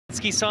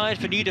Zrinjski side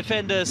for new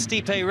defender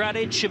Stipe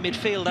Radic and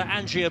midfielder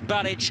Andrija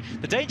Balic.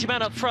 The danger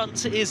man up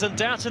front is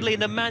undoubtedly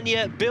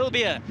Nemanja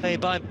Bilbija.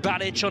 Played by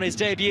Balic on his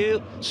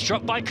debut,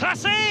 struck by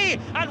Classy,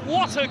 and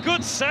what a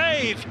good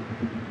save!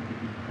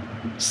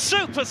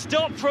 Super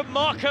stop from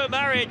Marko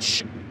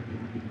Maric.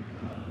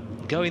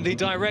 Going the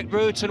direct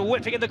route and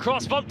whipping in the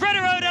cross, Van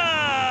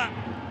Brederode!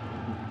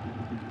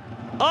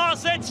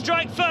 RZ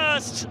strike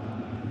first.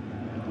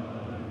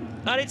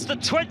 And it's the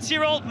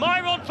 20-year-old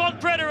Myron Van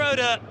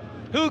Brederode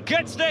who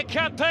gets their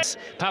campaign.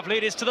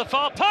 Pavlidis to the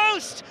far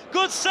post,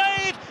 good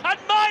save, and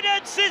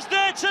Minets is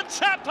there to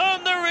tap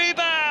home the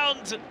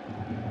rebound.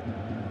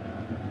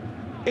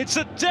 It's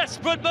a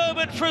desperate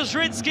moment for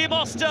Zrinjski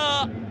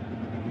Mostar,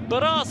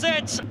 but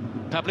RZ.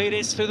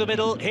 Pavlidis through the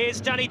middle,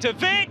 here's Danny De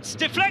Wit,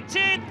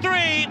 deflected,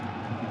 3.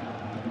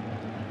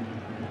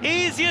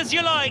 Easy as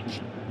you like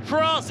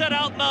for Az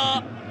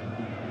Alkmaar.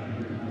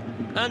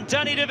 And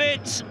Danny De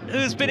Wit,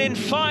 who's been in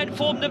fine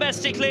form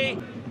domestically.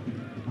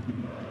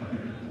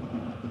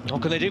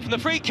 What can they do from the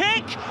free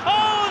kick?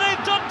 Oh,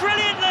 they've done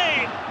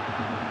brilliantly!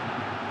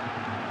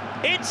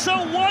 It's a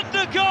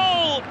wonder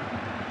goal!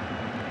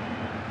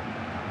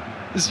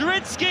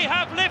 Zrinjski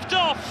have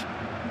liftoff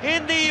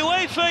in the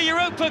UEFA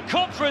Europa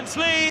Conference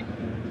League.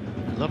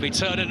 Lovely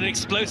turn and an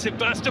explosive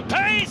burst of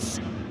pace!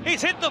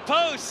 He's hit the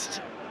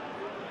post!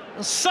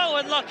 So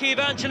unlucky,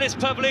 Evangelos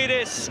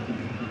Pavlidis.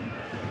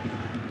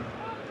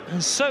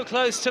 And so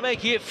close to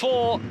making it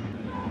 4.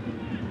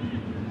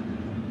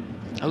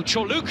 Oh,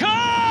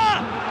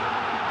 Chorluka!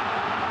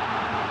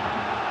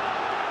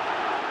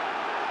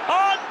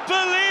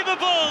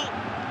 Unbelievable!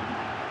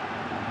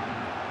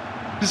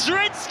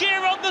 Zrinjski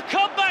are on the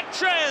comeback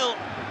trail.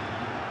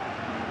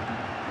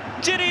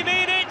 Did he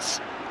mean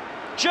it?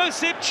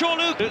 Josip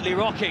Chorluka absolutely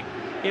rocking.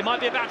 It might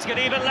be about to get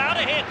even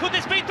louder here. Could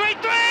this be 3-3?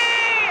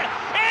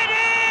 It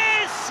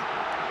is!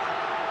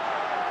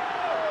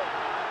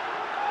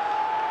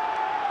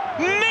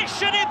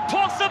 Mission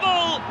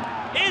impossible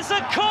is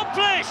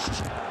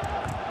accomplished!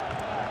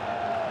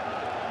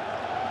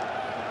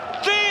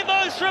 The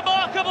most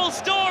remarkable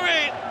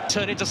story!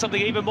 Turn into something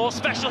even more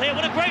special here.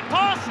 What a great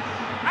pass!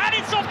 And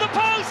it's off the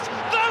post!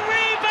 The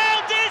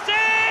rebound is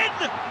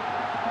in!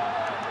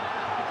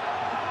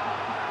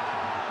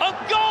 A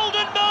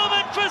golden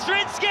moment for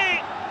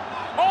Zrinjski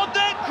on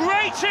their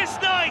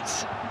greatest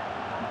night!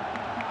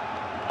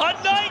 A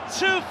night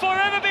to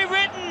forever be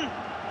written